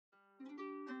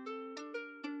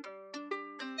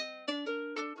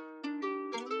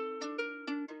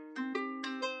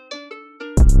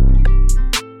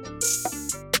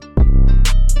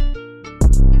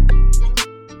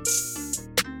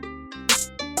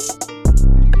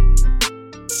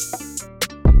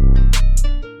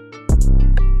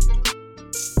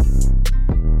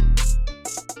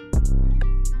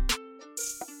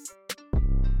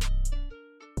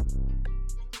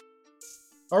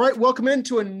All right, welcome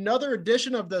into another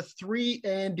edition of the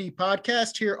 3&D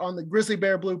podcast here on the Grizzly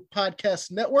Bear Blue Podcast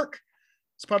Network.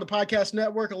 It's part of the podcast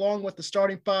network along with the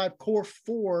Starting Five, Core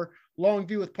 4, Long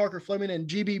View with Parker Fleming, and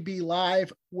GBB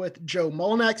Live with Joe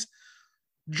Mullinax.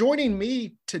 Joining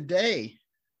me today,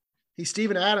 he's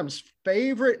Steven Adams'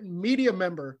 favorite media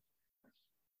member.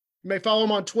 You may follow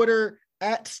him on Twitter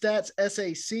at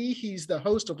StatsSAC. He's the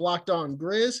host of Locked On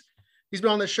Grizz. He's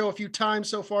been on this show a few times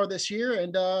so far this year,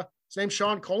 and his name's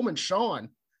Sean Coleman. Sean,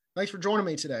 thanks for joining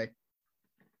me today.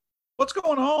 What's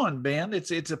going on, Ben?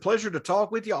 It's a pleasure to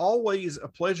talk with you. Always a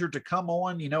pleasure to come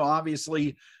on. You know,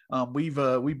 obviously, we've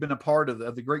been a part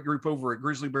of the great group over at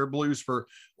Grizzly Bear Blues for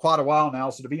quite a while now.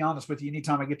 So to be honest with you,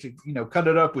 anytime I get to cut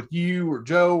it up with you or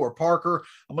Joe or Parker,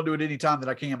 I'm gonna do it anytime that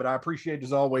I can. But I appreciate,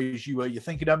 as always, you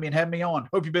thinking of me and having me on.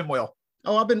 Hope you've been well.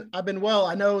 Oh, I've been well.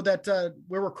 I know that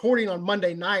we're recording on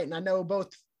Monday night, and I know both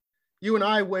you and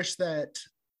I wish that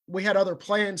we had other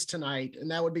plans tonight,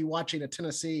 and that would be watching a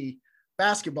Tennessee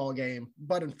basketball game.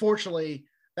 But unfortunately,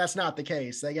 that's not the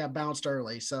case. They got bounced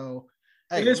early. So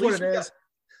it is what it is.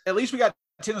 At least we got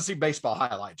Tennessee baseball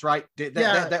highlights, right? And you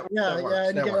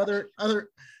get other.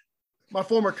 My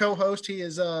former co-host, he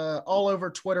is all over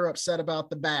Twitter upset about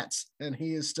the bats, and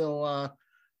he is still.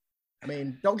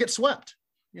 Don't get swept.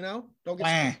 Don't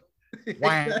get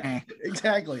swept.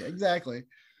 Exactly.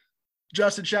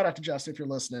 Justin, shout out to Justin if you're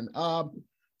listening.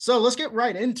 So let's get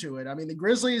right into it. The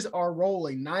Grizzlies are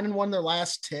rolling 9-1 their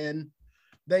last 10.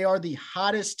 They are the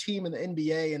hottest team in the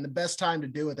NBA and the best time to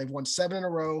do it. They've won 7 in a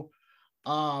row.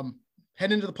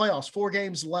 Heading into the playoffs, 4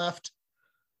 games left.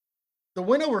 The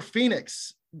win over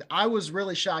Phoenix, I was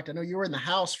really shocked. I know you were in the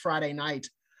house Friday night.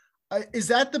 Is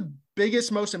that the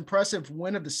biggest, most impressive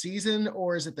win of the season,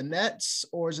 or is it the Nets,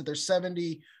 or is it their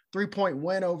 73-point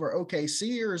win over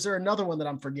OKC, or is there another one that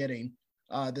I'm forgetting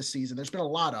this season? There's been a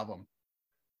lot of them.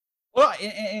 Well,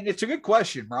 and it's a good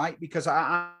question, right? Because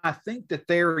I think that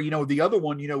the other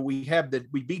one,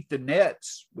 we beat the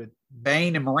Nets with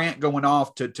Bane and Morant going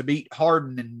off to beat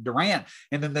Harden and Durant.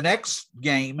 And then the next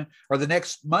game, or the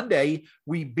next Monday,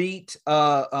 we beat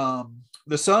the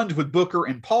Suns with Booker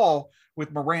and Paul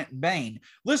with Morant and Bane.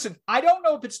 Listen, I don't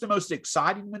know if it's the most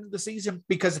exciting win of the season,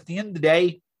 because at the end of the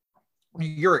day,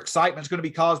 your excitement is going to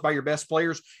be caused by your best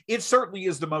players. It certainly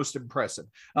is the most impressive.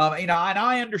 And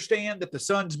I understand that the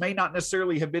Suns may not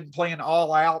necessarily have been playing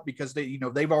all out because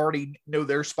they've already know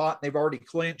their spot. They've already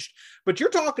clinched, but you're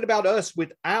talking about us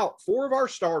without 4 of our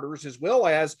starters, as well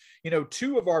as,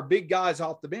 2 of our big guys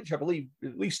off the bench. I believe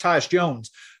at least Tyus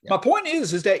Jones. Yeah. My point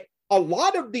is that a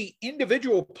lot of the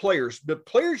individual players, the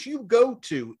players you go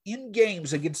to in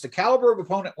games against a caliber of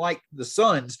opponent like the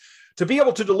Suns, to be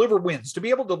able to deliver wins, to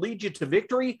be able to lead you to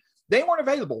victory, they weren't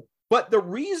available. But the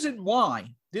reason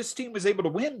why this team was able to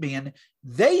win, Ben,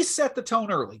 they set the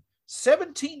tone early.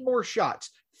 17 more shots,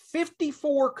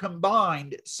 54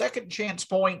 combined second chance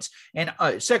points and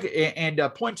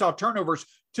points off turnovers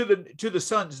to the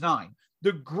Suns 9.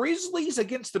 The Grizzlies,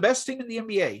 against the best team in the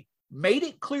NBA, made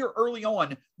it clear early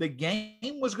on the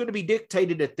game was going to be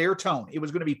dictated at their tone. It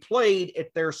was going to be played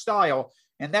at their style,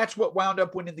 and that's what wound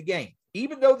up winning the game.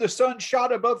 Even though the Suns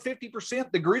shot above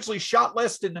 50%, the Grizzlies shot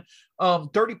less than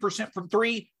 30% from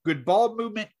 3. Good ball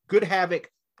movement, good havoc.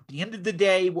 At the end of the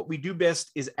day, what we do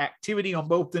best is activity on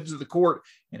both ends of the court,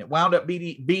 and it wound up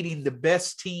beating the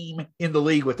best team in the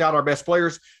league without our best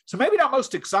players. So maybe not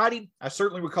most exciting. I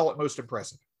certainly would call it most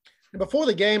impressive. And before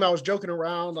the game, I was joking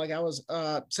around, like I was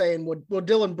saying, would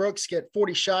Dillon Brooks get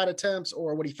 40 shot attempts,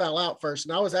 or would he foul out first?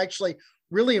 And I was actually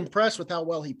really impressed with how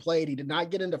well he played. He did not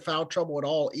get into foul trouble at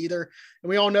all either. And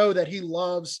we all know that he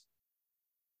loves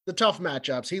the tough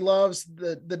matchups. He loves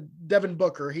the Devin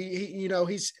Booker.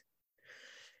 He's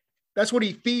that's what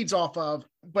he feeds off of.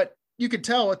 But you could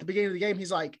tell at the beginning of the game,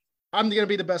 he's like, I'm going to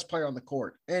be the best player on the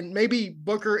court. And maybe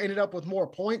Booker ended up with more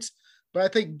points, but I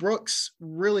think Brooks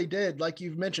really did, like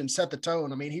you've mentioned, set the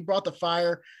tone. He brought the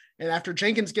fire. And after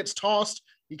Jenkins gets tossed,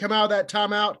 you come out of that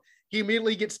timeout, he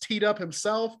immediately gets teed up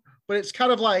himself. But it's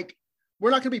kind of like,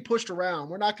 we're not going to be pushed around.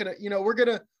 We're not going to, we're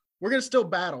going to still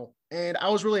battle. And I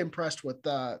was really impressed with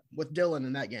Dillon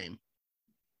in that game.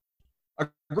 I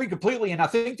agree completely. And I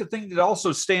think the thing that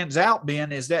also stands out,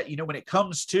 Ben, is that, when it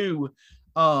comes to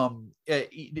Dillon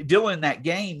in that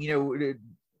game,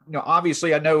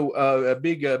 obviously I know a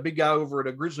big guy over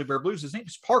at Grizzly Bear Blues. His name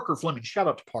is Parker Fleming. Shout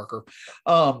out to Parker.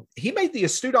 He made the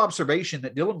astute observation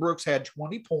that Dillon Brooks had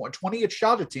 20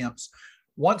 shot attempts,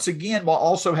 once again, while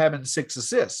also having 6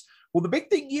 assists. Well, the big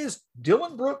thing is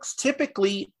Dillon Brooks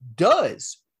typically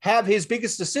does have his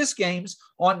biggest assist games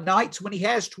on nights when he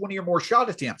has 20 or more shot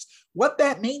attempts. What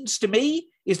that means to me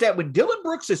is that when Dillon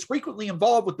Brooks is frequently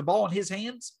involved with the ball in his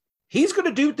hands, he's going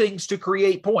to do things to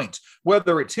create points,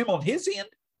 whether it's him on his end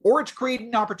or it's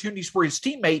creating opportunities for his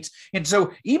teammates. And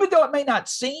so even though it may not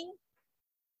seem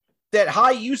that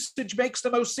high usage makes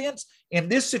the most sense, in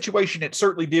this situation, it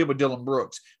certainly did with Dillon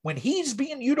Brooks. When he's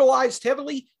being utilized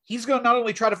heavily, he's going to not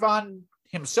only try to find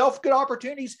himself good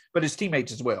opportunities, but his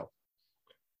teammates as well.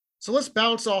 So let's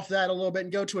bounce off that a little bit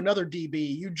and go to another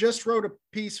DB. You just wrote a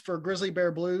piece for Grizzly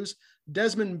Bear Blues.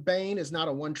 Desmond Bane is not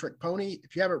a one-trick pony.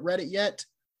 If you haven't read it yet,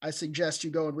 I suggest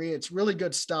you go and read it. It's really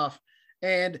good stuff.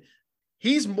 And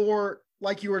he's more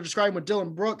like you were describing with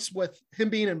Dillon Brooks, with him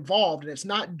being involved, and it's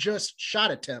not just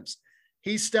shot attempts.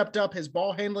 He's stepped up his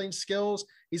ball handling skills.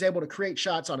 He's able to create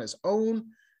shots on his own.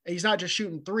 And he's not just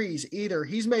shooting threes either.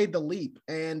 He's made the leap.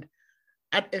 And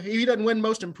if he doesn't win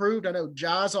most improved, I know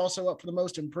Ja's also up for the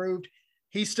most improved.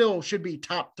 He still should be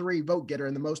top 3 vote getter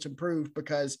in the most improved,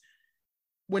 because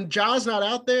when Ja's not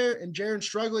out there and Jaren's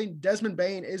struggling, Desmond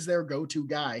Bane is their go-to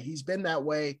guy. He's been that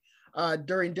way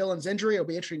during Dillon's injury. It'll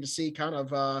be interesting to see kind of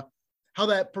how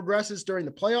that progresses during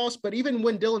the playoffs. But even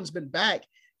when Dillon's been back,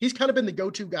 he's kind of been the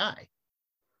go-to guy.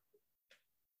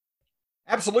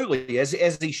 Absolutely, as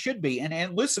he should be.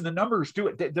 And listen, the numbers do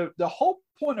it. The whole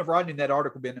point of writing that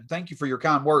article, Ben, and thank you for your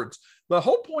kind words. The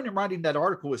whole point of writing that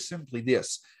article is simply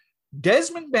this.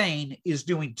 Desmond Bane is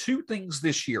doing 2 things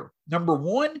this year. Number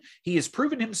one, he has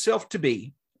proven himself to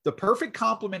be the perfect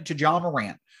complement to Ja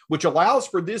Morant, which allows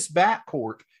for this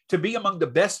backcourt to be among the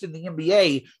best in the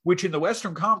NBA, which in the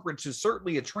Western Conference is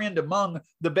certainly a trend among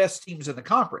the best teams in the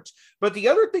conference. But the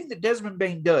other thing that Desmond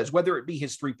Bane does, whether it be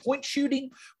his three-point shooting,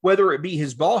 whether it be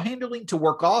his ball handling to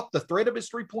work off the threat of his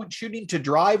three-point shooting, to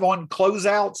drive on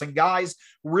closeouts and guys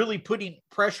really putting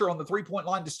pressure on the three-point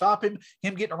line to stop him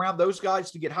getting around those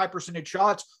guys to get high percentage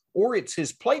shots, or it's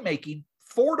his playmaking.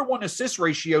 4-to-1 assist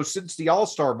ratio since the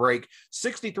All-Star break,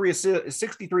 63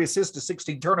 assists to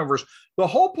 16 turnovers. The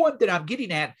whole point that I'm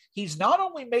getting at, he's not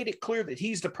only made it clear that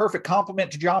he's the perfect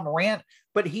complement to Ja Morant,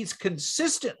 but he's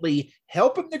consistently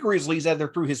helping the Grizzlies, either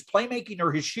through his playmaking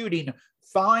or his shooting,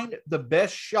 find the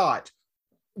best shot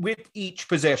with each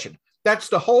possession. That's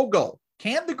the whole goal.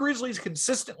 Can the Grizzlies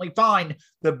consistently find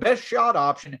the best shot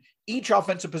option each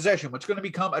offensive possession, which is going to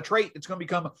become a trait that's going to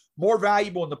become more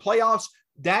valuable in the playoffs?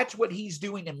 That's what he's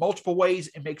doing in multiple ways.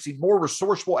 It makes him more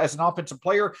resourceful as an offensive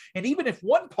player. And even if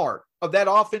one part of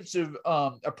that offensive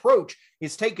approach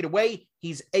is taken away,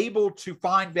 he's able to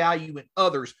find value in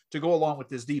others to go along with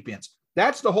his defense.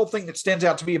 That's the whole thing that stands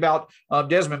out to me about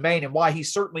Desmond Bane, and why he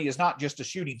certainly is not just a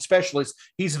shooting specialist.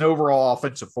 He's an overall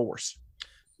offensive force.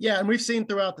 Yeah, and we've seen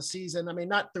throughout the season, I mean,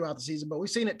 not throughout the season, but we've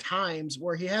seen at times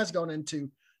where he has gone into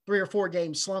 3 or 4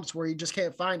 game slumps where he just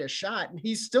can't find a shot, and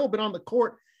he's still been on the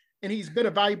court, and he's been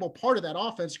a valuable part of that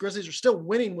offense. Grizzlies are still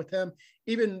winning with him,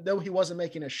 even though he wasn't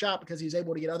making a shot, because he's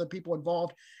able to get other people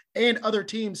involved, and other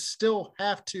teams still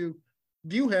have to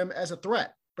view him as a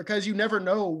threat, because you never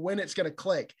know when it's going to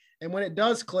click. And when it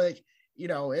does click, you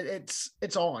know, it's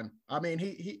on. I mean,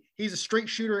 he's a straight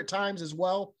shooter at times as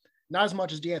well. Not as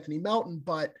much as DeAnthony Melton,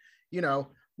 but you know,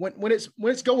 when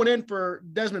it's going in for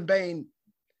Desmond Bane,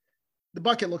 the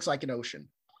bucket looks like an ocean.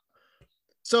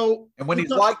 So, and when he's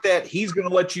like that, he's going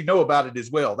to let you know about it as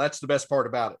well. That's the best part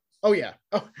about it. Oh yeah,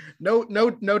 no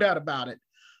doubt about it.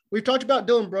 We've talked about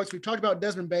Dillon Brooks. We've talked about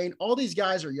Desmond Bane. All these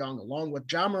guys are young, along with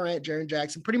Ja Morant, Jaren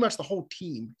Jackson, pretty much the whole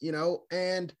team. You know,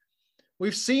 and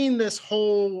we've seen this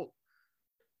whole.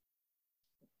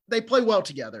 They play well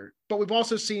together, but we've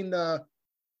also seen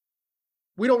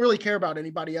we don't really care about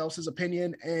anybody else's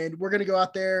opinion, and we're going to go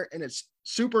out there and it's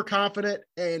super confident,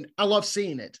 and I love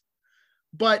seeing it.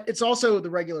 But it's also the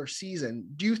regular season.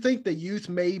 Do you think the youth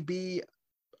may be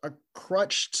a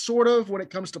crutch sort of when it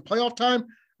comes to playoff time,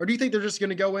 or do you think they're just going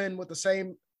to go in with the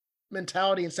same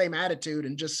mentality and same attitude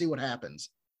and just see what happens?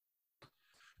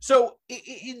 So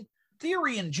in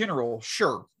theory, in general,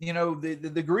 sure. You know,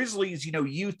 the Grizzlies, you know,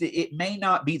 youth, it may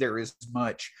not be there as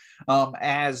much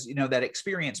as, you know, that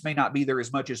experience may not be there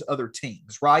as much as other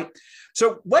teams, right?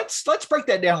 So let's break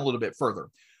that down a little bit further.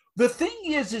 The thing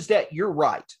is that you're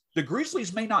right. The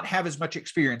Grizzlies may not have as much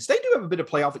experience. They do have a bit of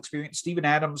playoff experience. Steven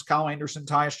Adams, Kyle Anderson,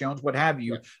 Tyus Jones, what have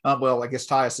you. Yeah. Well, I guess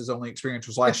Tyus's only experience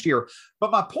was last year.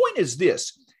 But my point is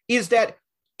this, is that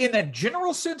in a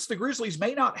general sense, the Grizzlies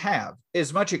may not have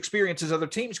as much experience as other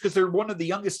teams because they're one of the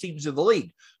youngest teams of the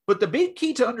league. But the big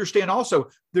key to understand also,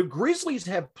 the Grizzlies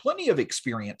have plenty of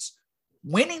experience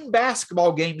winning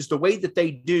basketball games the way that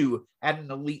they do at an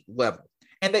elite level.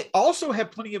 And they also have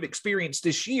plenty of experience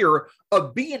this year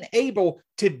of being able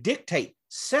to dictate,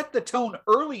 set the tone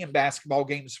early in basketball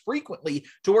games frequently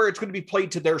to where it's going to be played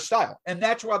to their style. And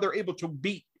that's why they're able to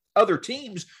beat other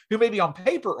teams who maybe on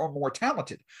paper are more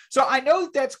talented. So I know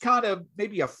that's kind of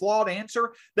maybe a flawed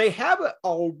answer. They have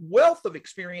a wealth of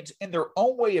experience in their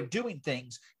own way of doing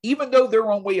things, even though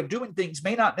their own way of doing things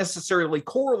may not necessarily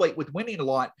correlate with winning a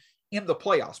lot in the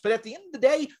playoffs. But at the end of the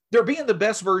day, they're being the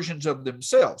best versions of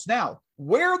themselves. Now,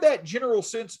 where that general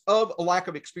sense of a lack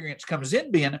of experience comes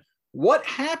in, Ben, what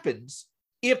happens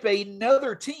if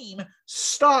another team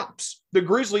stops the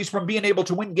Grizzlies from being able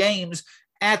to win games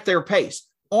at their pace,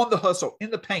 on the hustle, in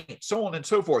the paint, so on and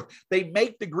so forth? They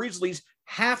make the Grizzlies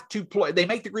have to play. They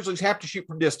make the Grizzlies have to shoot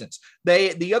from distance.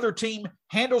 The other team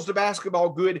handles the basketball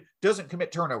good, doesn't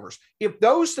commit turnovers. If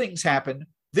those things happen,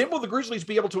 then will the Grizzlies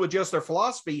be able to adjust their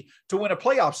philosophy to win a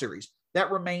playoff series?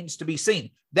 That remains to be seen.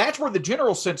 That's where the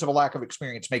general sense of a lack of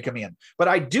experience may come in. But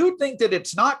I do think that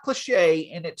it's not cliche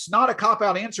and it's not a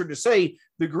cop-out answer to say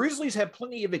the Grizzlies have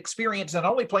plenty of experience not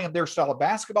only playing their style of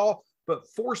basketball, but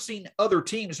forcing other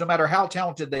teams, no matter how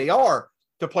talented they are,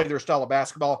 to play their style of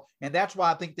basketball. And that's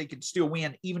why I think they can still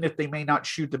win, even if they may not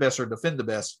shoot the best or defend the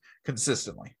best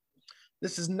consistently.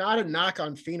 This is not a knock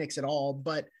on Phoenix at all,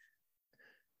 but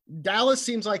Dallas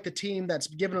seems like the team that's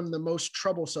given them the most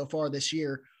trouble so far this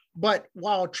year. But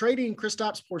while trading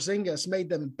Kristaps Porzingis made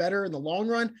them better in the long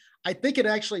run, I think it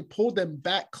actually pulled them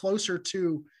back closer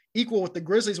to equal with the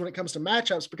Grizzlies when it comes to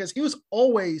matchups, because he was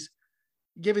always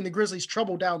giving the Grizzlies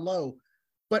trouble down low.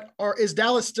 But is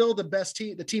Dallas still the best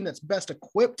team, the team that's best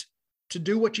equipped to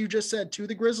do what you just said to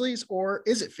the Grizzlies, or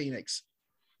is it Phoenix?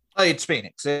 It's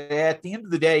Phoenix. At the end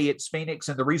of the day, it's Phoenix.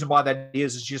 And the reason why that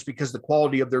is just because the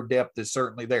quality of their depth is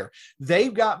certainly there.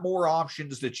 They've got more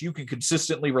options that you can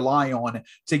consistently rely on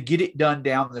to get it done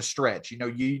down the stretch. You know,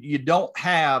 you don't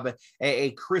have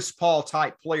a Chris Paul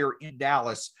type player in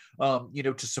Dallas,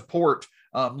 to support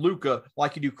Luka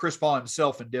like you do Chris Paul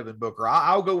himself and Devin Booker.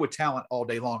 I'll go with talent all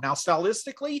day long. Now,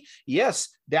 stylistically, yes,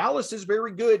 Dallas is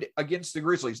very good against the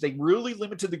Grizzlies. They really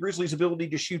limited the Grizzlies' ability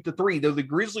to shoot the three, though the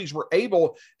Grizzlies were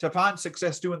able to find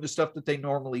success doing the stuff that they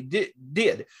normally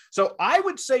did. So I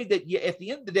would say that at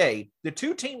the end of the day, the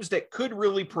two teams that could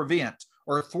really prevent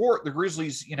or thwart the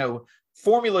Grizzlies,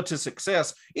 formula to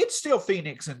success, it's still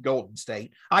Phoenix and Golden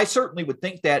State. I certainly would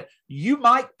think that you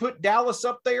might put Dallas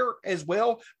up there as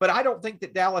well, but I don't think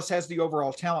that Dallas has the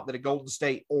overall talent that a Golden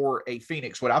State or a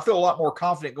Phoenix would. I feel a lot more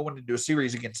confident going into a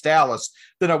series against Dallas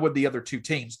than I would the other two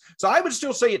teams. So I would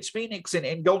still say it's Phoenix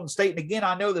and Golden State. And again,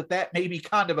 I know that may be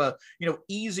kind of a,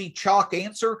 easy chalk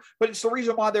answer, but it's the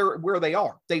reason why they're where they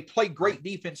are. They play great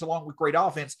defense along with great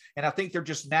offense. And I think they're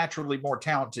just naturally more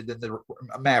talented than the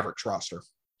Mavericks roster.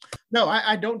 No,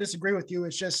 I don't disagree with you.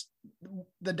 It's just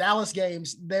the Dallas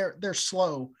games, they're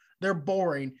slow. They're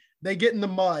boring. They get in the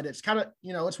mud. It's kind of,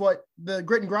 it's what the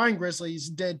grit and grind Grizzlies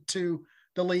did to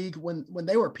the league when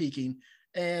they were peaking.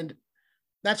 And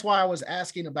that's why I was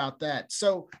asking about that.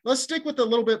 So let's stick with a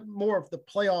little bit more of the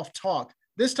playoff talk.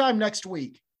 This time next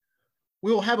week,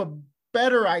 we will have a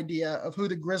better idea of who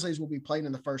the Grizzlies will be playing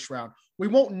in the first round. We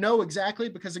won't know exactly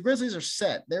because the Grizzlies are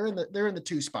set. They're in the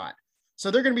 2 spot. So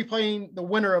they're going to be playing the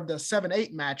winner of the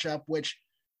 7-8 matchup, which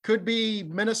could be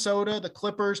Minnesota, the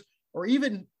Clippers, or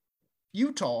even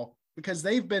Utah, because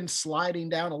they've been sliding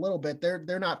down a little bit.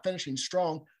 They're not finishing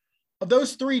strong. Of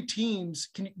those 3 teams,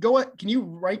 can you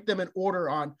rank them in order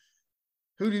on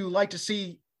who do you like to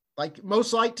see, like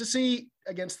most like to see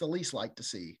against the least like to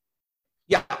see?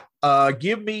 Yeah.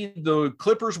 Give me the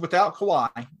Clippers without Kawhi,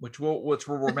 which will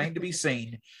remain to be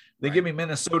seen. Then right. Give me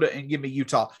Minnesota and give me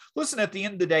Utah. Listen, at the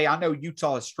end of the day, I know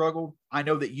Utah has struggled. I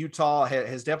know that Utah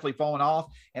has definitely fallen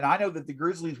off. And I know that the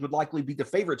Grizzlies would likely be the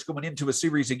favorites going into a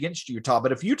series against Utah.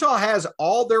 But if Utah has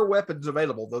all their weapons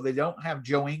available, though they don't have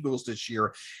Joe Ingles this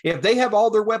year, if they have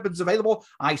all their weapons available,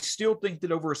 I still think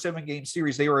that over a 7-game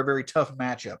series, they are a very tough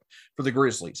matchup for the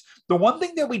Grizzlies. The one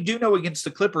thing that we do know against the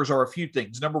Clippers are a few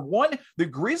things. Number one, the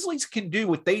Grizzlies can do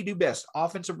what they do best,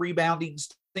 offensive rebounding,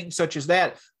 things such as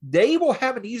that. They will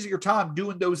have an easier time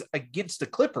doing those against the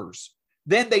Clippers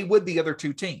than they would the other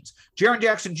two teams. Jaren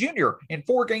Jackson Jr. in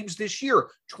 4 games this year,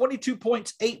 22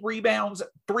 points, 8 rebounds,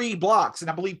 3 blocks, and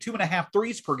I believe 2.5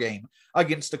 threes per game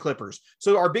against the Clippers.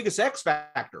 So our biggest X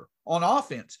factor on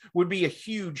offense would be a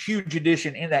huge, huge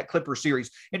addition in that Clipper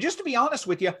series. And just to be honest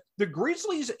with you, the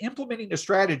Grizzlies implementing a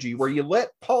strategy where you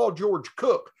let Paul George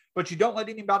cook, but you don't let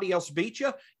anybody else beat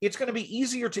you, it's going to be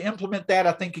easier to implement that,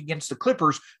 I think, against the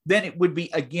Clippers than it would be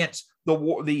against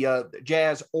the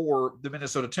Jazz or the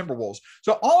Minnesota Timberwolves.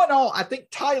 So all in all, I think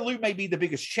Ty Lue may be the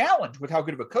biggest challenge with how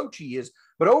good of a coach he is.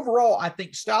 But overall, I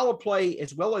think style of play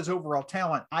as well as overall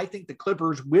talent, I think the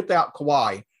Clippers without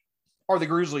Kawhi are the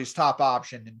Grizzlies' top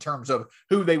option in terms of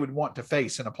who they would want to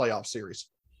face in a playoff series.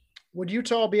 Would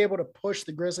Utah be able to push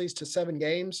the Grizzlies to 7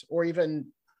 games or even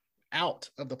out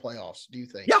of the playoffs, do you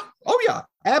think? Yeah. Oh, yeah,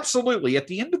 absolutely. At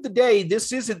the end of the day,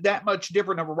 this isn't that much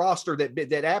different of a roster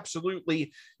that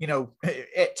absolutely,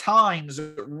 at times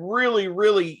really,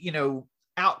 really,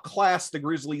 outclassed the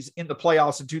Grizzlies in the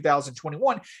playoffs in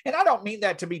 2021. And I don't mean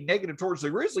that to be negative towards the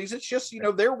Grizzlies. It's just,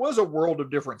 there was a world of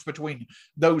difference between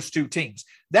those two teams.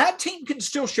 That team can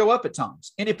still show up at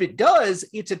times. And if it does,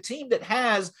 it's a team that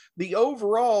has the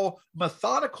overall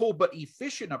methodical but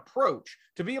efficient approach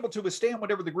to be able to withstand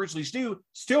whatever the Grizzlies do,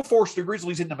 still force the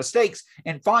Grizzlies into mistakes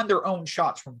and find their own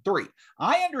shots from three.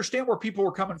 I understand where people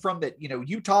were coming from that,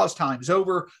 Utah's time's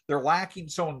over. They're lacking,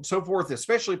 so on and so forth,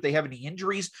 especially if they have any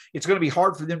injuries. It's going to be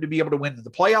hard for them to be able to win the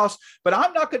playoffs, but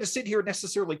I'm not going to sit here and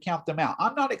necessarily count them out.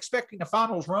 I'm not expecting a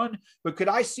finals run, but could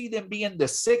I see them being the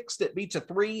 6 that beats a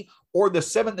 3 or the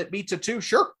 7 that beats a 2?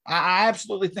 Sure. I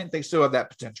absolutely think they still have that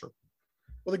potential.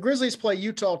 Well, the Grizzlies play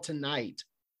Utah tonight.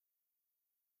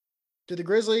 Do the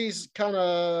Grizzlies kind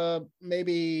of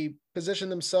maybe position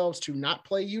themselves to not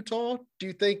play Utah? Do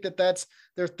you think that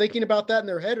they're thinking about that in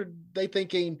their head, or are they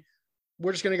thinking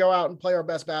we're just going to go out and play our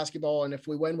best basketball, and if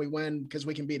we win, we win because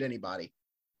we can beat anybody?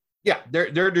 Yeah,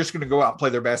 they're just going to go out and play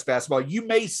their best basketball. You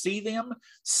may see them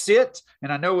sit,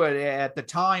 and I know at the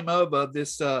time of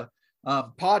this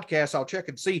podcast, I'll check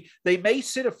and see. They may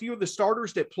sit a few of the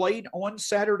starters that played on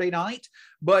Friday night.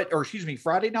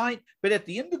 But at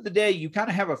the end of the day, you kind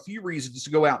of have a few reasons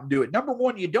to go out and do it. Number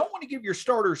one, you don't want to give your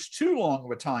starters too long of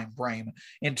a time frame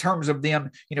in terms of them,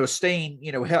 staying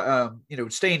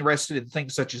rested and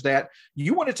things such as that.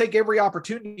 You want to take every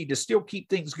opportunity to still keep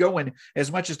things going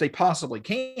as much as they possibly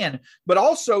can. But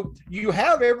also, you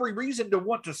have every reason to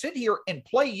want to sit here and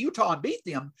play Utah and beat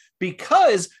them,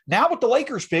 because now with the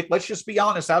Lakers pick, let's just be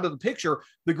honest, out of the picture,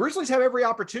 the Grizzlies have every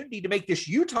opportunity to make this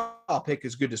Utah pick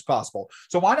as good as possible.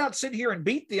 So why not sit here and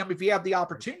beat them if you have the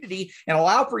opportunity and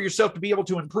allow for yourself to be able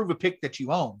to improve a pick that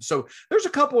you own? So there's a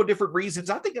couple of different reasons.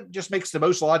 I think it just makes the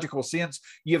most logical sense.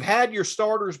 You've had your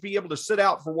starters be able to sit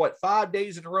out for 5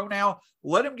 days in a row now.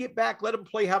 Let them get back, let them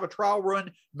play, have a trial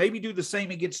run, maybe do the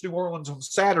same against New Orleans on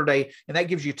Saturday. And that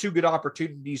gives you 2 good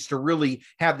opportunities to really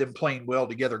have them playing well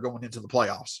together going into the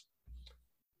playoffs.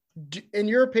 In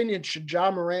your opinion, should Ja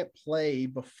Morant play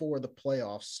before the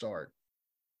playoffs start?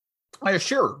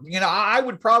 Sure. I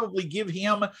would probably give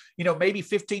him, maybe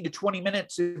 15 to 20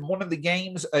 minutes in one of the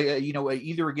games,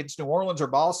 either against New Orleans or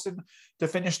Boston to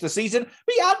finish the season.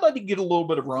 But yeah, I'd let him get a little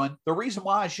bit of run. The reason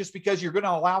why is just because you're going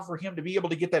to allow for him to be able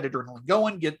to get that adrenaline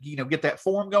going, get that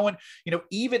form going.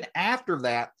 Even after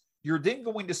that, you're then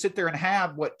going to sit there and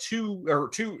have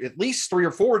at least 3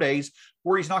 or 4 days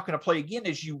where he's not going to play again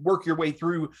as you work your way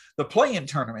through the play-in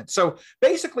tournament. So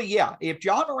basically, yeah, if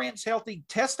Ja Morant's healthy,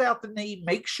 test out the knee,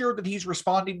 make sure that he's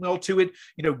responding well to it,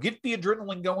 get the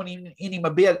adrenaline going in him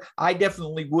a bit. I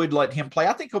definitely would let him play.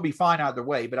 I think he'll be fine either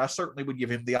way, but I certainly would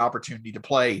give him the opportunity to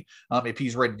play if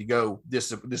he's ready to go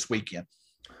this weekend.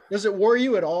 Does it worry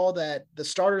you at all that the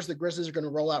starters the Grizzlies are going to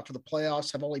roll out for the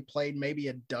playoffs have only played maybe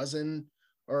a dozen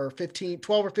or 12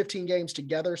 or 15 games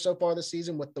together so far this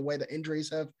season, with the way the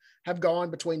injuries have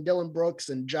gone between Dillon Brooks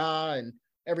and Ja and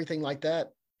everything like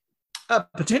that?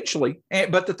 Potentially.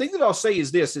 But the thing that I'll say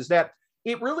is that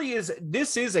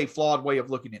this is a flawed way of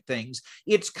looking at things.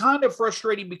 It's kind of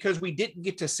frustrating because we didn't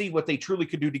get to see what they truly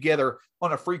could do together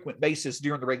on a frequent basis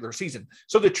during the regular season.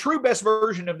 So the true best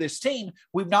version of this team,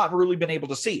 we've not really been able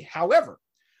to see. However,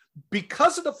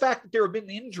 because of the fact that there have been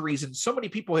injuries and so many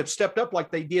people have stepped up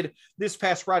like they did this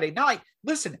past Friday night,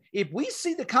 listen, if we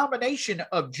see the combination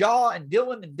of Ja and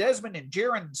Dillon and Desmond and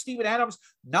Jaren and Steven Adams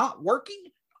not working,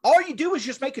 all you do is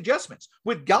just make adjustments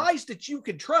with guys that you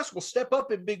can trust will step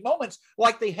up in big moments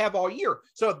like they have all year.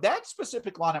 So if that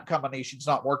specific lineup combination is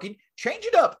not working, change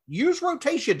it up, use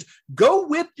rotations, go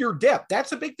with your depth.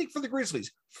 That's a big thing for the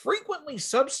Grizzlies. Frequently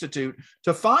substitute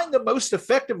to find the most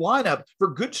effective lineup for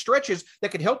good stretches that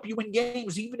can help you in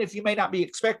games, even if you may not be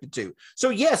expected to.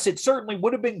 So yes, it certainly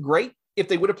would have been great if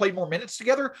they would have played more minutes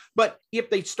together. But if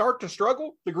they start to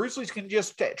struggle, the Grizzlies can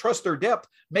just trust their depth,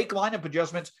 make lineup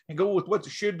adjustments, and go with what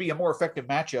should be a more effective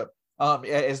matchup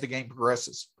as the game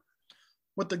progresses.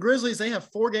 With the Grizzlies, they have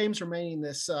 4 games remaining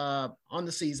on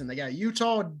the season. They got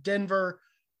Utah, Denver,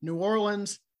 New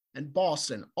Orleans, and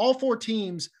Boston. All 4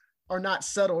 teams are not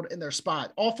settled in their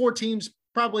spot. All 4 teams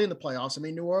probably in the playoffs. I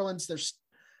mean, New Orleans,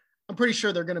 I'm pretty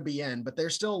sure they're going to be in, but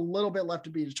there's still a little bit left to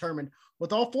be determined.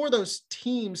 With all 4 of those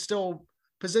teams still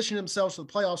position themselves for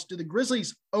the playoffs, do the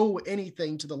Grizzlies owe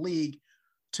anything to the league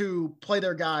to play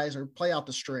their guys or play out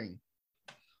the string?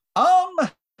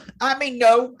 I mean,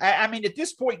 no. I mean, at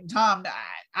this point in time,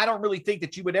 I don't really think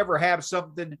that you would ever have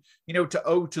something, to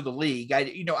owe to the league.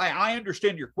 I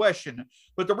understand your question,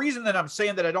 but the reason that I'm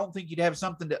saying that I don't think you'd have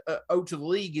something to owe to the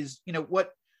league is,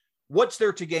 what's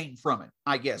there to gain from it,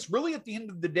 I guess. Really, at the end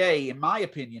of the day, in my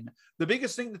opinion, the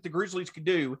biggest thing that the Grizzlies could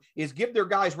do is give their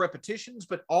guys repetitions,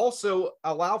 but also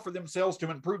allow for themselves to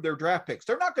improve their draft picks.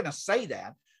 They're not going to say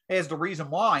that as the reason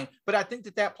why, but I think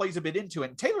that plays a bit into it.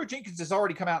 And Taylor Jenkins has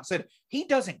already come out and said he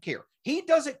doesn't care. He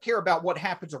doesn't care about what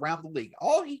happens around the league.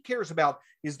 All he cares about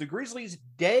is the Grizzlies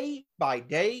day by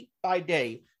day by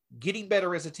day getting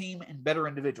better as a team and better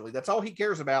individually. That's all he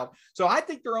cares about. So I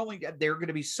think they're going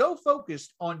to be so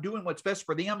focused on doing what's best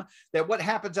for them that what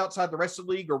happens outside the rest of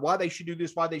the league or why they should do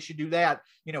this, why they should do that,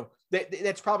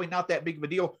 that's probably not that big of a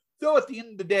deal. Though at the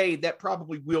end of the day, that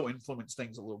probably will influence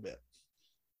things a little bit.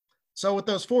 So with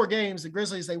those 4 games, the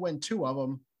Grizzlies, they win 2 of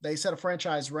them. They set a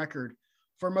franchise record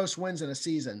for most wins in a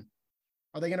season.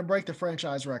 Are they going to break the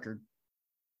franchise record?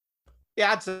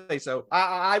 Yeah, I'd say so.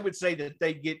 I would say that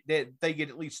they get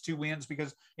at least 2 wins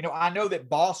because, I know that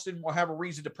Boston will have a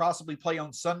reason to possibly play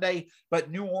on Sunday, but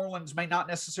New Orleans may not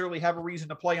necessarily have a reason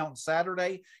to play on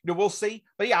Saturday. We'll see.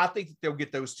 But yeah, I think that they'll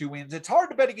get those 2 wins. It's hard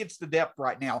to bet against the depth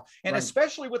right now. And right.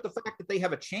 Especially with the fact that they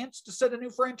have a chance to set a new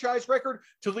franchise record,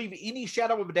 to leave any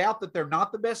shadow of a doubt that they're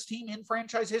not the best team in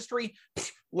franchise history,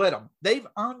 let them. They've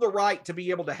earned the right to be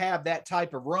able to have that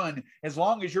type of run as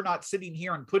long as you're not sitting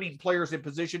here and putting players in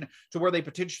position to where they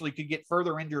potentially could get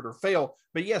further injured or fail.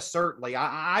 But yes, certainly,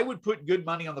 I would put good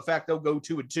money on the fact they'll go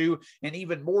 2-2, and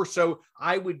even more so,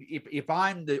 I would, if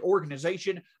I'm the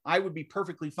organization, I would be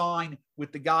perfectly fine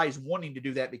with the guys wanting to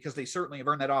do that because they certainly have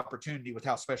earned that opportunity with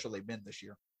how special they've been this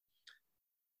year.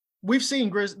 We've seen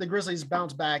the Grizzlies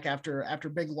bounce back after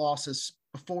big losses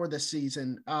before this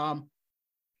season.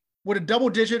 Would a double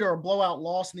digit or a blowout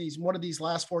loss in one of these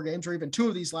last 4 games, or even 2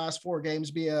 of these last 4 games,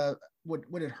 be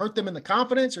would it hurt them in the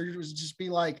confidence, or would it just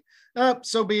be like,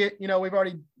 so be it?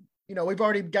 We've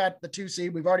already got the 2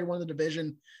 seed. We've already won the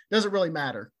division. Doesn't really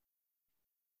matter.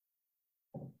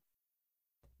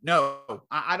 No,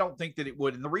 I don't think that it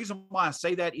would. And the reason why I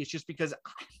say that is just because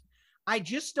I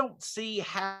just don't see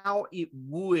how it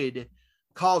would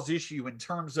cause issue in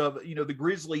terms of, the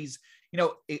Grizzlies,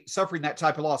 suffering that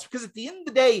type of loss, because at the end of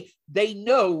the day, they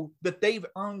know that they've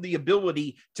earned the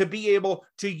ability to be able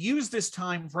to use this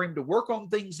time frame to work on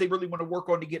things they really want to work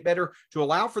on to get better, to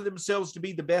allow for themselves to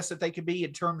be the best that they can be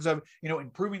in terms of,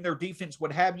 improving their defense,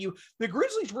 what have you. The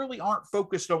Grizzlies really aren't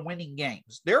focused on winning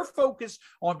games. They're focused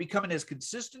on becoming as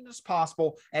consistent as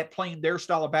possible at playing their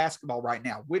style of basketball right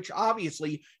now, which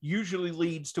obviously usually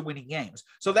leads to winning games.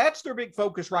 So that's their big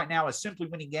focus right now, is simply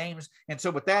winning games. And so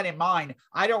with that in mind,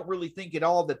 I don't really think at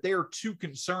all that they're too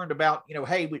concerned about,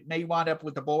 hey, we may wind up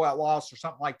with a blowout loss or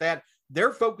something like that.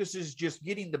 Their focus is just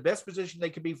getting the best position they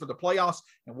can be for the playoffs,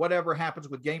 and whatever happens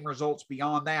with game results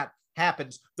beyond that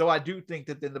happens. Though I do think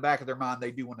that in the back of their mind, they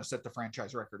do want to set the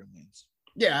franchise record in wins.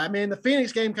 Yeah, I mean, the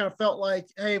Phoenix game kind of felt like,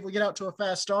 hey, if we get out to a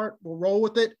fast start, we'll roll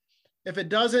with it. If it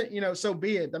doesn't, so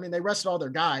be it. I mean, they rested all their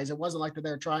guys. It wasn't like that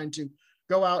they're trying to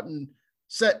go out and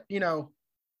set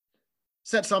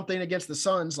something against the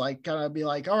Suns, like kind of be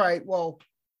like, all right, well,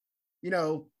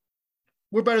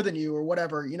 we're better than you or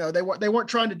whatever. They weren't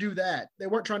trying to do that. They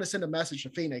weren't trying to send a message to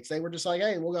Phoenix. They were just like,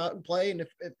 hey, we'll go out and play. And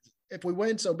if we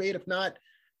win, so be it. If not,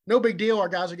 no big deal. Our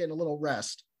guys are getting a little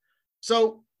rest.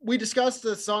 So we discussed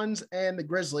the Suns and the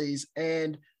Grizzlies,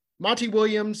 and Monty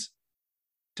Williams,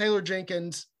 Taylor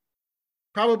Jenkins,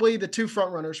 probably the 2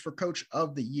 front runners for Coach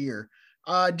of the Year.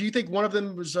 Do you think one of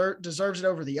them deserves it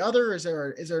over the other? Is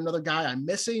there another guy I'm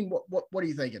missing? What are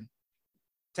you thinking?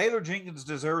 Taylor Jenkins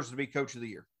deserves to be Coach of the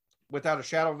Year, without a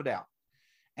shadow of a doubt.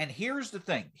 And here's the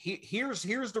thing. Here's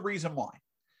the reason why.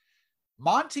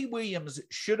 Monty Williams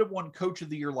should have won Coach of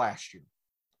the Year last year.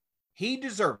 He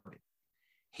deserved it.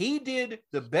 He did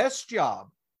the best job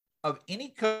of any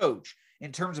coach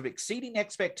in terms of exceeding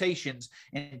expectations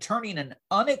and turning an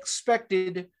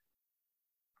unexpected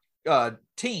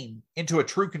team into a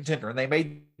true contender, and they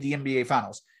made the NBA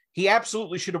Finals. He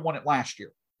absolutely should have won it last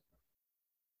year.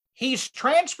 He's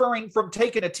transferring from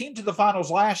taking a team to the finals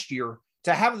last year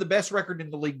to having the best record in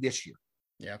the league this year.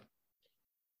 Yeah.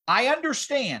 I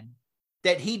understand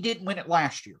that he didn't win it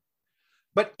last year,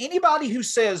 but anybody who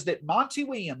says that Monty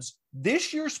Williams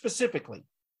this year specifically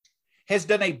has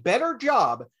done a better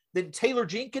job than Taylor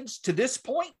Jenkins to this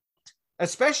point,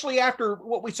 especially after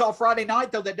what we saw Friday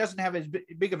night, though that doesn't have as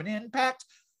big of an impact.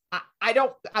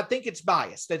 I think it's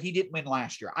biased that he didn't win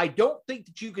last year. I don't think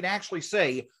that you can actually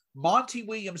say Monty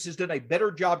Williams has done a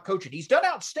better job coaching. He's done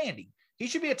outstanding. He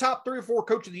should be a top 3 or 4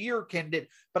 Coach of the Year candidate,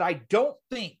 but I don't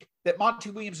think that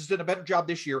Monty Williams has done a better job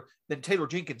this year than Taylor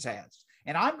Jenkins has.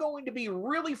 And I'm going to be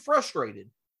really frustrated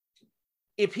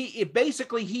if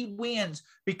basically he wins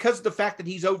because of the fact that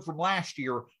he's owed from last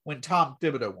year when Tom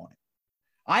Thibodeau won it.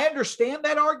 I understand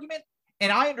that argument.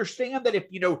 And I understand that if,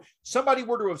 somebody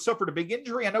were to have suffered a big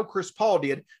injury, I know Chris Paul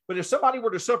did, but if somebody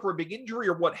were to suffer a big injury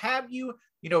or what have you,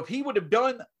 if he would have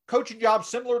done coaching job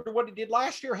similar to what he did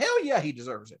last year, hell yeah, he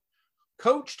deserves it.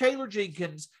 Coach Taylor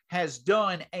Jenkins has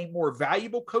done a more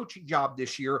valuable coaching job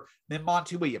this year than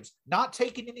Monty Williams. Not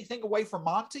taking anything away from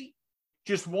Monty,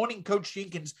 just wanting Coach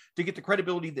Jenkins to get the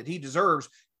credibility that he deserves.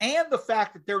 And the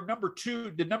fact that they're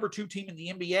the number two team in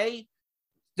the NBA,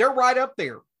 they're right up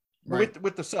there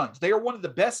with the Suns. They are one of the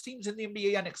best teams in the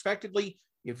NBA unexpectedly.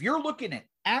 If you're looking at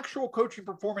actual coaching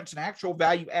performance and actual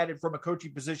value added from a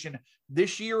coaching position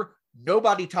this year,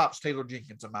 nobody tops Taylor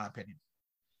Jenkins, in my opinion.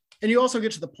 And you also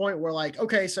get to the point where, like,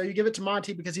 okay, so you give it to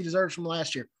Monty because he deserves from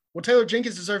last year. Well, Taylor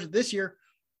Jenkins deserves it this year.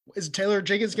 Is Taylor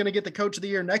Jenkins going to get the coach of the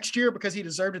year next year because he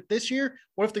deserved it this year?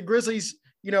 What if the Grizzlies,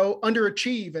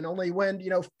 underachieve and only win,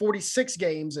 46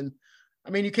 games? And I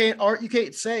mean, you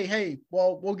can't say, hey,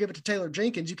 well, we'll give it to Taylor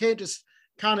Jenkins. You can't just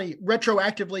kind of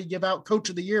retroactively give out coach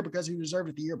of the year because he deserved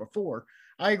it the year before.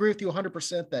 I agree with you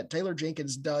 100% that Taylor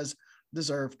Jenkins does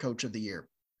deserve coach of the year.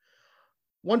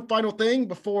 One final thing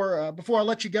before I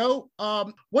let you go,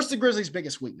 what's the Grizzlies'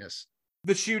 biggest weakness?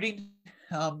 The shooting.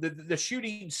 The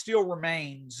shooting still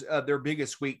remains their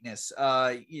biggest weakness.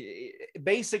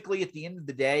 Basically, at the end of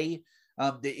the day,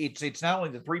 it's not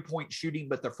only the three-point shooting,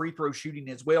 but the free throw shooting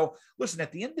as well. Listen,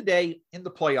 at the end of the day, in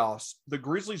the playoffs, the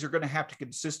Grizzlies are going to have to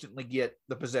consistently get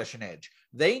the possession edge.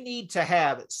 They need to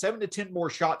have 7 to 10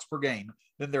 more shots per game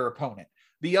than their opponent.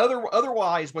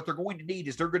 Otherwise, what they're going to need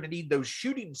is they're going to need those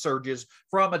shooting surges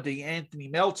from a DeAnthony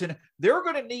Melton. They're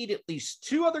going to need at least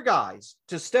 2 other guys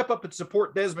to step up and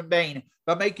support Desmond Bane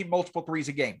by making multiple threes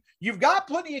a game. You've got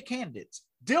plenty of candidates.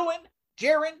 Dylan,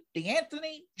 Jaren,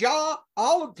 DeAnthony, Ja,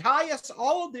 all of Tyus,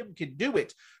 all of them can do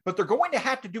it, but they're going to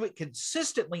have to do it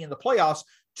consistently in the playoffs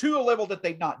to a level that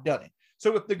they've not done it.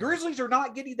 So if the Grizzlies are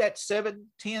not getting that 7,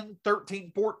 10,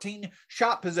 13, 14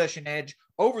 shot possession edge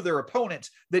over their opponents,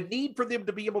 the need for them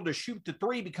to be able to shoot the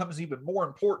three becomes even more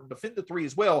important, defend the three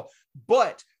as well.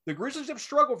 But the Grizzlies have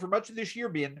struggled for much of this year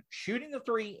being shooting the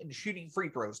three and shooting free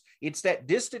throws. It's that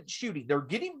distant shooting. They're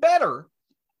getting better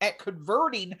at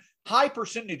converting high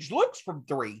percentage looks from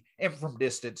three and from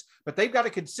distance, but they've got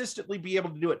to consistently be able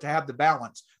to do it to have the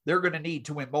balance they're going to need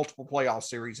to win multiple playoff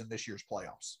series in this year's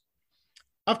playoffs.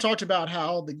 I've talked about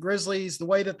how the Grizzlies, the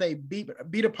way that they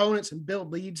beat opponents and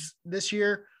build leads this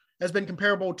year has been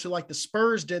comparable to like the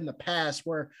Spurs did in the past,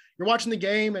 where you're watching the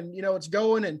game and, it's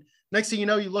going, and next thing you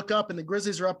know, you look up and the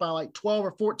Grizzlies are up by like 12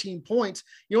 or 14 points.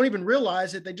 You don't even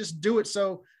realize it. They just do it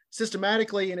so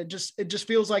systematically, and it just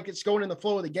feels like it's going in the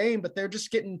flow of the game, but they're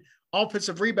just getting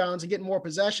offensive rebounds and getting more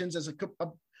possessions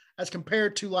as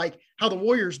compared to like how the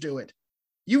Warriors do it.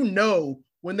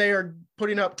 When they are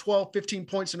putting up 12, 15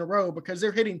 points in a row, because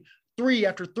they're hitting 3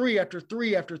 after 3 after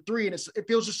 3 after 3. And it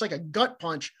feels just like a gut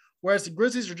punch, whereas the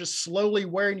Grizzlies are just slowly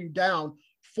wearing you down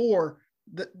for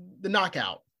the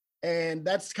knockout. And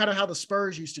that's kind of how the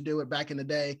Spurs used to do it back in the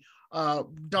day.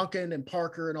 Duncan and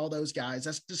Parker and all those guys.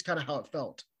 That's just kind of how it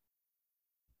felt.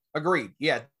 Agreed.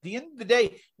 Yeah. At the end of the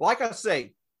day, like I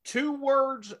say,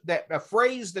 a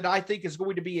phrase that I think is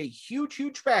going to be a huge,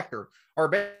 huge factor are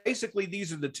basically,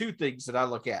 these are the two things that I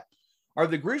look at. Are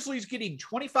the Grizzlies getting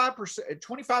 25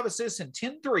 assists and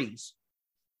 10 threes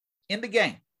in the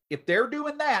game? If they're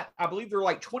doing that, I believe they're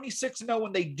like 26-0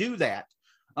 when they do that.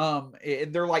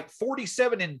 And they're like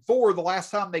 47-4 the last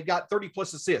time they got 30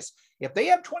 plus assists. If they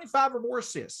have 25 or more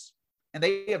assists and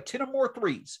they have 10 or more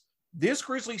threes, this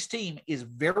Grizzlies team is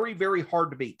very, very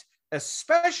hard to beat,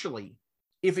 especially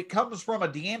if it comes from a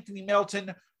DeAnthony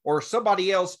Melton or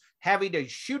somebody else having a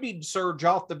shooting surge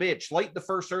off the bench late in the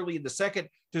first, early in the second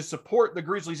to support the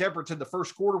Grizzlies' efforts in the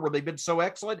first quarter where they've been so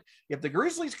excellent. If the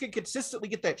Grizzlies can consistently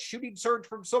get that shooting surge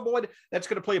from someone, that's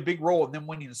going to play a big role in them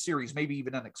winning the series, maybe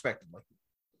even unexpectedly.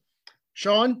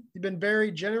 Sean, you've been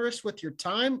very generous with your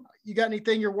time. You got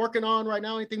anything you're working on right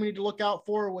now? Anything we need to look out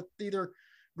for with either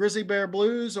Grizzly Bear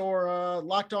Blues or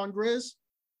Locked On Grizz?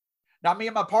 Now, me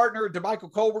and my partner,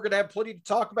 DeMichael Cole, we're going to have plenty to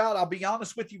talk about. I'll be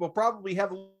honest with you, we'll probably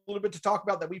have a little bit to talk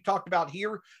about that we've talked about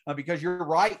here because you're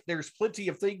right. There's plenty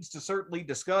of things to certainly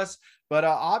discuss, but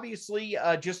obviously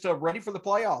just ready for the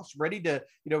playoffs, ready to,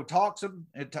 talk some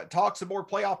more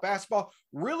playoff basketball,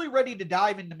 really ready to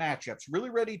dive into matchups,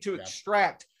 really ready to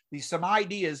extract some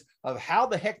ideas of how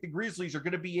the heck the Grizzlies are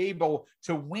going to be able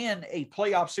to win a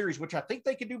playoff series, which I think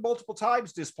they can do multiple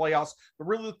times this playoffs, but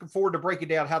really looking forward to breaking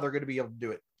down how they're going to be able to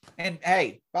do it. And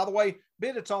hey, by the way,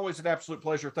 Ben, it's always an absolute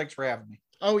pleasure. Thanks for having me.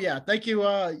 Oh yeah. Thank you.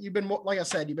 You've been, like I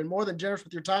said, you've been more than generous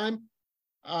with your time.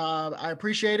 I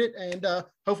appreciate it. And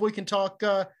hopefully we can talk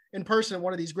in person at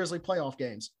one of these Grizzly playoff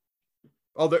games.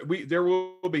 Oh, there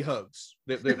will be hugs.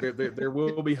 There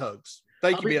will be hugs.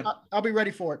 Thank you, Ben. I'll be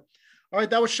ready for it. All right.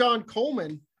 That was Sean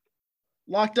Coleman,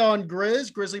 Locked On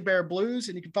Grizz, Grizzly Bear Blues.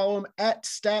 And you can follow him at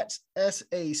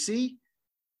StatsSAC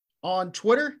on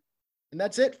Twitter. And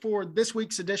that's it for this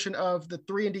week's edition of the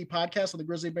 3&D podcast on the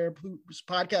Grizzly Bear Blues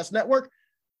Podcast Network.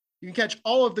 You can catch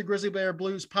all of the Grizzly Bear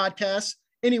Blues podcasts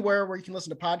anywhere where you can listen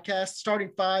to podcasts. Starting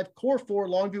 5, Core 4,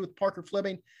 Longview with Parker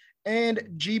Fleming, and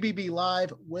GBB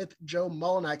Live with Joe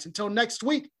Mullinax. Until next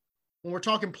week, when we're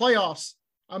talking playoffs,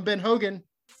 I'm Ben Hogan.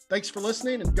 Thanks for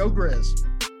listening, and go Grizz.